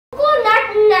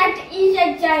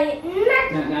I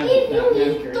not giving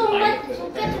me too much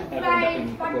surprise,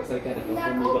 but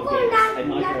nakukulang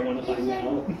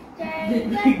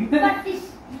but this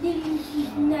is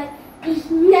not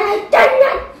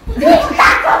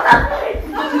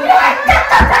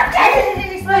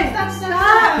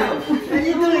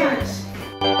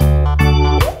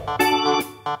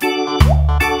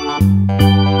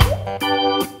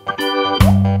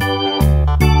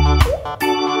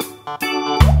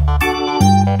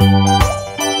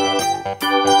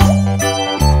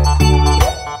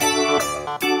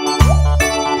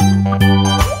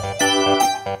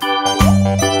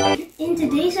In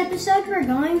today's episode, we're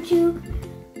going to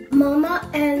Mama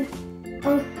and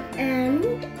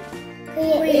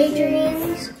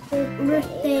Adrian's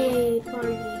birthday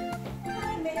party.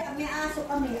 May aso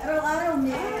kami. Araw-araw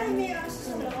may aso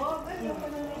sa loob.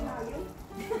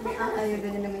 Ayaw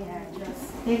ganun na may address.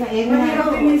 Teka, Eri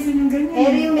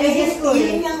yung medyas ko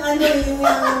eh. Yun yung ano,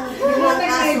 yung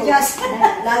medyas.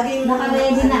 Laging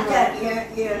naka-ready na.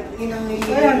 Yun ang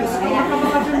medyas.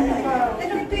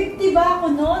 Nag-50 ba ako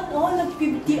noon? Oo,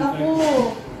 nag-50 ako.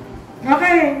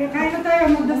 Okay, kain na tayo.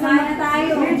 Magdasal na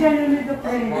tayo. Medyo ulit na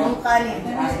tayo. Ang kanin.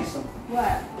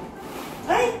 What?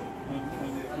 Ay!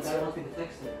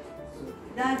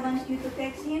 Dad wants you to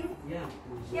text him? Yeah.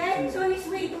 Yeah, so he's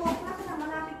way to walk na.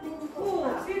 Malapit na yung Oh,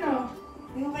 sino?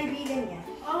 yung kaibigan niya.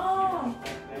 Oh!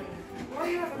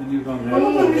 Ano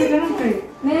pamili ka ng cake?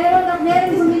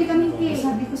 Meron bumili kaming cake.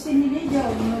 Sabi ko si Nileja,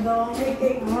 ano daw ang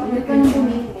cake. Meron ka nang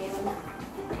bumili.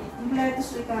 Completos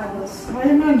Ricardos.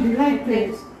 Ayun na, delight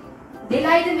cake.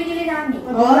 Delight ang binili namin.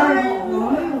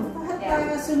 Lahat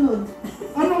tayo sunod.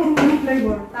 Anong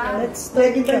flavor? Let's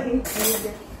start it up.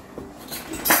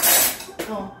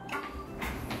 Oh.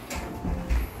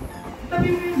 Tabi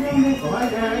mo yung brownie. Oh,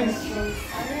 hi guys.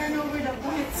 Ayan over the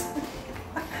points.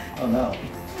 Oh no.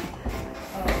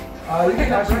 You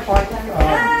can actually park.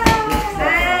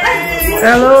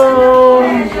 Hello!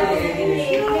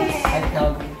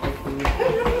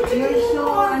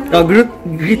 Oh,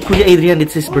 greet Kuya Adrian,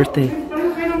 it's his birthday.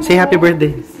 Say happy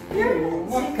birthday.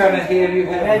 What kind of hair you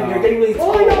have? You're getting really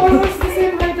Oh, you're almost the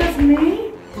same height as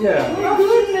me? Yeah. Oh,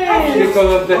 goodness!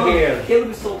 Because of the hair.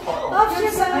 Caleb is so tall. Oh,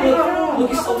 she's a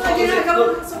Look, he's so tall.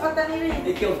 ginagawang sukatan nila.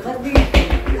 Hey, Caleb, come.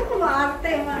 Naku,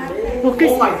 maarte.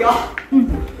 Oh my God.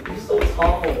 He's so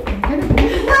tall.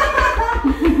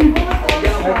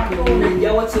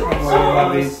 Yeah, what's it?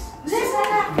 Wow, Bless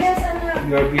anak, bless anak.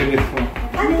 you're beautiful.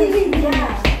 Ano din niya?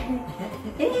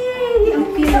 Ang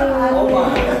cute. Oh my.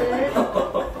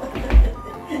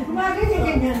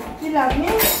 Ganyan. You love me?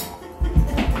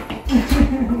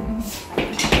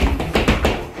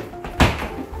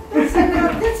 That's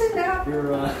enough. That's enough.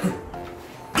 You're, Ah,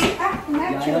 yeah, I know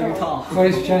natural. you're tall.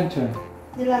 Where's Chan Chan?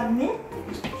 You love me?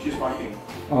 She's barking.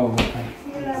 Oh, okay.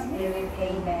 You love me?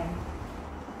 Amen.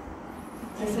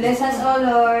 Bless us, O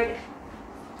Lord.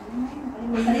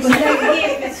 This is the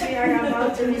gift that we are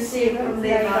about to receive from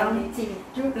thy bounty.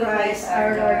 Through Christ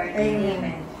our Lord.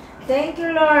 Amen. Thank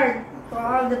you, Lord, for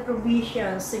all the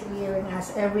provisions you're giving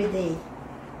us every day.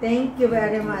 Thank you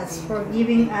very much for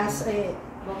giving us a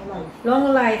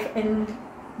long life and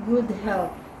good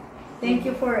health. Thank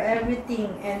you for everything,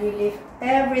 and we leave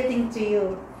everything to you.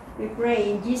 We pray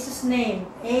in Jesus' name.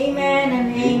 Amen and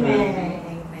amen.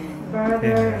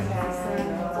 Brother,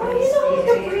 oh, you know how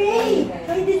to pray.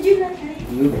 Why did you not pray?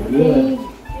 Good.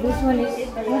 This one is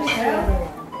what is that?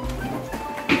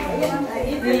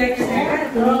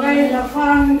 Okay,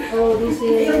 lapang. Oh, this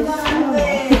is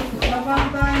Lapang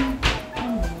time.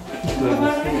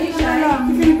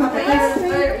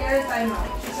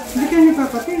 Hindi ka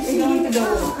nipapatis.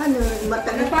 Ano,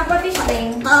 matagal. nagpapatis din.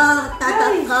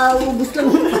 Ubus lang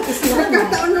ng patis na.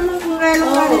 Nagkataon naman kung ngayon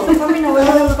dito kami na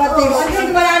wala ng patis.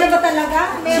 Wala na ba talaga?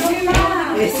 Meron pa.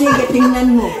 Eh, sige, tingnan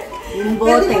mo. Yung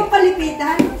bote. Pwede mo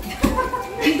palipitan?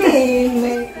 Hindi,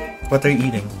 may... What are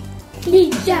you eating?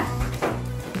 Pizza.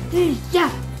 Pizza.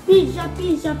 Pizza,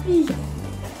 pizza, pizza.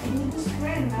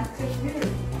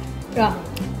 Yeah.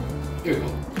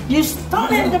 You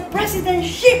stolen the president's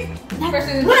ship! Not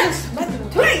once, but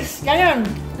twice! Ganon!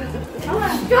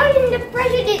 Stolen the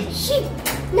president's ship.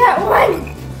 Not once,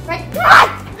 but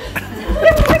twice.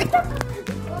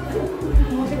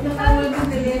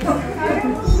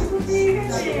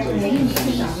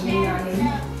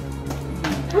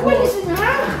 Umalis na.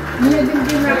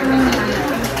 Binibigyan na ako ng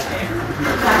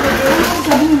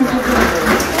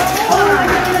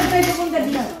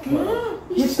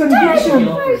It's conviction.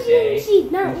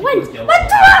 Not once, but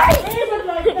twice.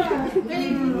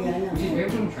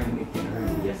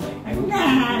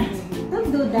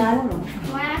 Don't do that.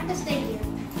 Do I have to stay here?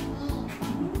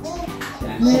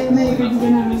 May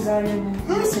kaibigan na ng gaya niya.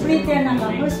 Who's prettier na ka?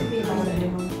 Who's prettier?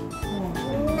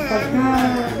 Pagka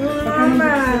Mama!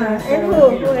 And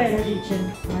who? Who else? kitchen,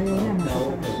 ayaw niya,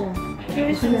 masakit siya.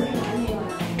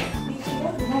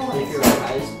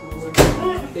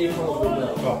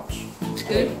 It's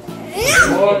good.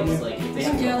 It's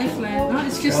jelly flan. No,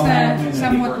 it's just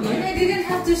somewhat good. I didn't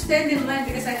have to stand in line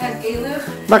because I had A-Lif.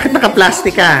 Bakit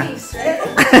naka-plastic ka?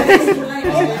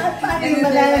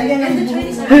 And the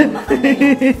Chinese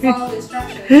follow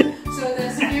instructions. So the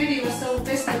security was so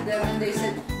pissed at them and they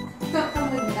said, come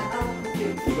with me, I'll help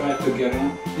you. You got to get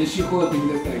on. And she holding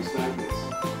the bags like this.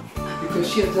 Because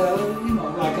she has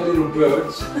like a little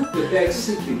bird, the bag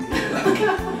sitting.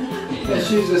 And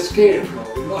she's a scarecrow.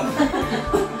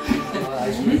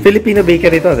 Filipino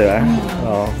bakery to, di ba?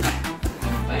 Oo.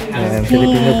 Ayan,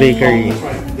 Filipino bakery.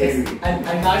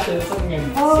 I'm not sure there's something in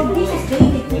Oh, this is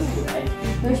David.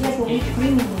 There's like a whipped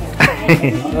cream in here.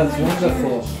 That's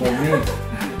wonderful for me.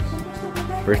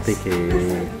 Birthday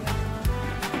cake.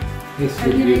 This is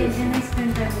beautiful.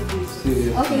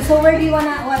 Serious. Okay, so where do you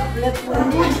wanna let's go?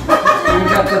 We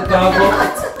got the tabo.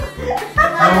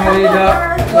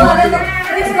 Marida. Let's go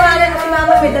ahead si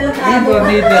Mama may dalang We tabo. don't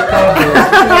need the tabo.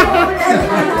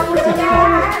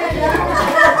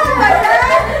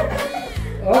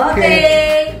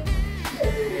 Okay.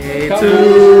 To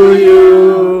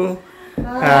you.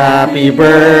 Happy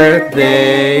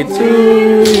birthday to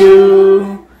you.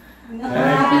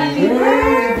 Happy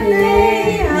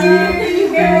birthday. Happy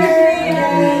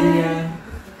birthday.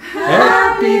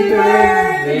 Happy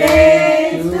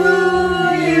birthday to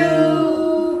you.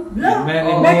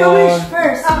 Many Make a more. wish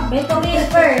first. Make a wish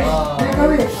first. Make a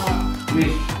wish.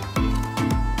 Wish.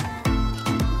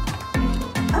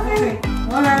 Okay.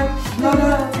 Alright.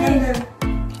 Candle.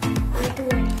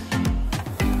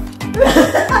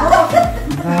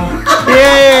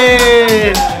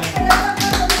 Yay!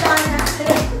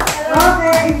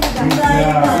 Okay.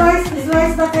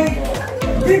 Slice the cake.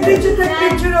 Did you take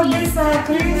picture of this,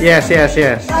 Chris? Yes, yes,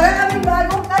 yes. Parang kami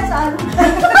bagong kasal.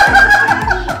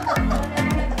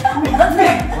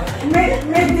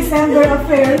 May December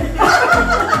affair.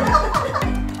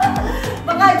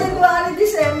 Baka January,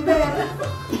 December.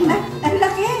 Ang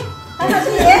laki. Ano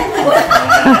si Ed?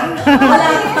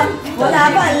 Wala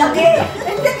ba? Ang laki.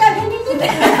 Hindi ka, ganito na.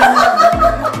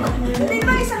 Hindi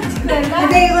ba isang square lang?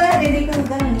 Hindi, wala. Hindi ko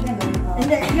ganun.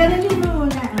 Hindi, ganun yung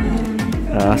muna.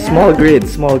 Small grid,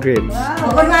 small grid.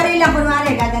 O, kunwari lang,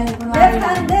 kunwari. Gaganin, kunwari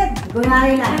lang.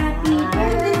 Kunwari lang.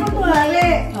 Hindi ko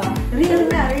kunwari. Real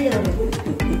na, real.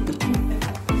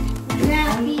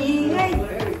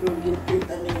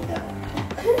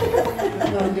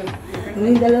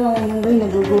 Yung dalawang nanggoy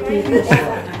nagugupit.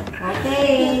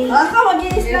 Okay. Ako,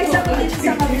 mag-i-slice ako dito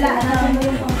sa kabila.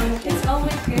 It's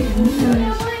always good.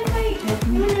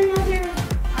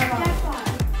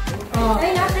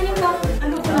 Ay, nasan yung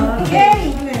ano ko? Okay.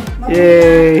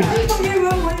 Yay! Hindi yung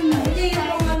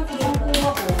mga kuha ko.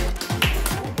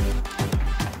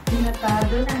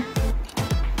 Pinatado na.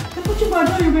 Tapos yung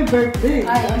bado yung may birthday.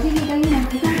 Ay, sige kayo na.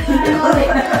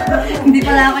 Hindi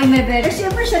pala ako yung may birthday. Eh,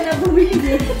 siyempre siya na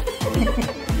bumili.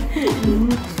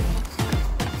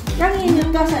 Kangin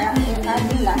ka sa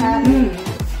ating lahat.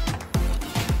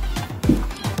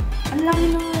 Ang laki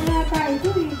ng lata ito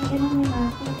eh. Ano mo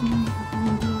na ako.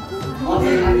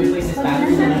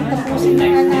 Tapusin na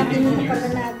nga natin yung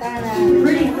pagkanata na.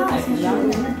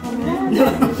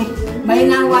 May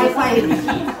na wifi.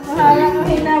 Wala kang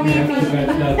hinawipi.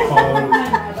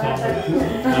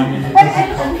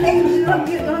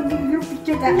 Yung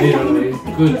picture ka.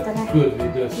 Good, good. We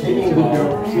just Hindi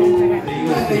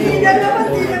naman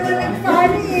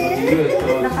nagpani eh.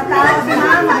 Nakatawa si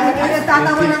Mama.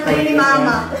 Nagtatawa lang kayo ni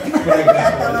Mama.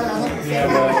 Nagtatawa lang. We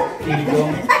have a kingdom.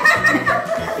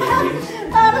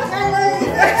 Parang ano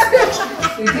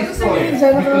It is fine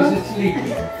because it's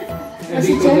leaking. And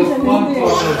because of one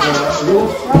part of the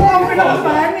roof,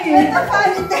 Nagpani eh.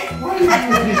 Nagpani din.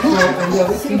 this part and the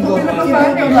other kingdom has Ang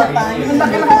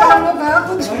laki ng pango ka.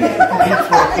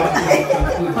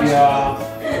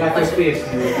 like a space.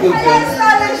 Ayan,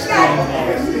 scholar siya.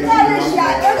 Scholar siya.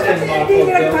 Hindi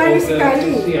nagpani si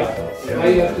Callie.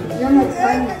 Yan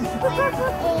nagpani.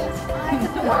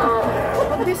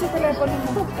 Pagdi sa telepono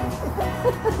mo.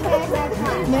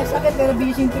 May sakit pero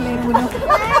busy yung telepono.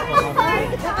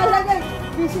 Nakalagay.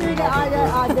 Busy with the other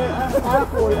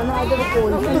call. Ano other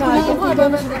call?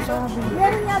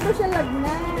 Meron nga doon siya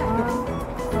lagna.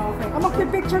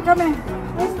 Magpipicture kami.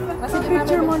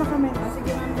 Magpipicture muna kami.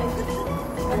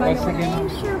 Thanks for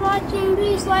watching.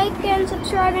 Please like and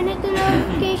subscribe and hit the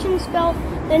notification bell.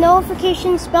 The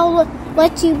notification bell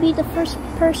lets you be the first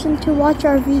person to watch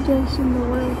our videos in the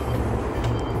world.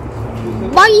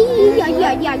 Bye!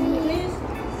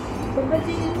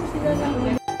 Pagbatiin mo sila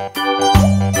ng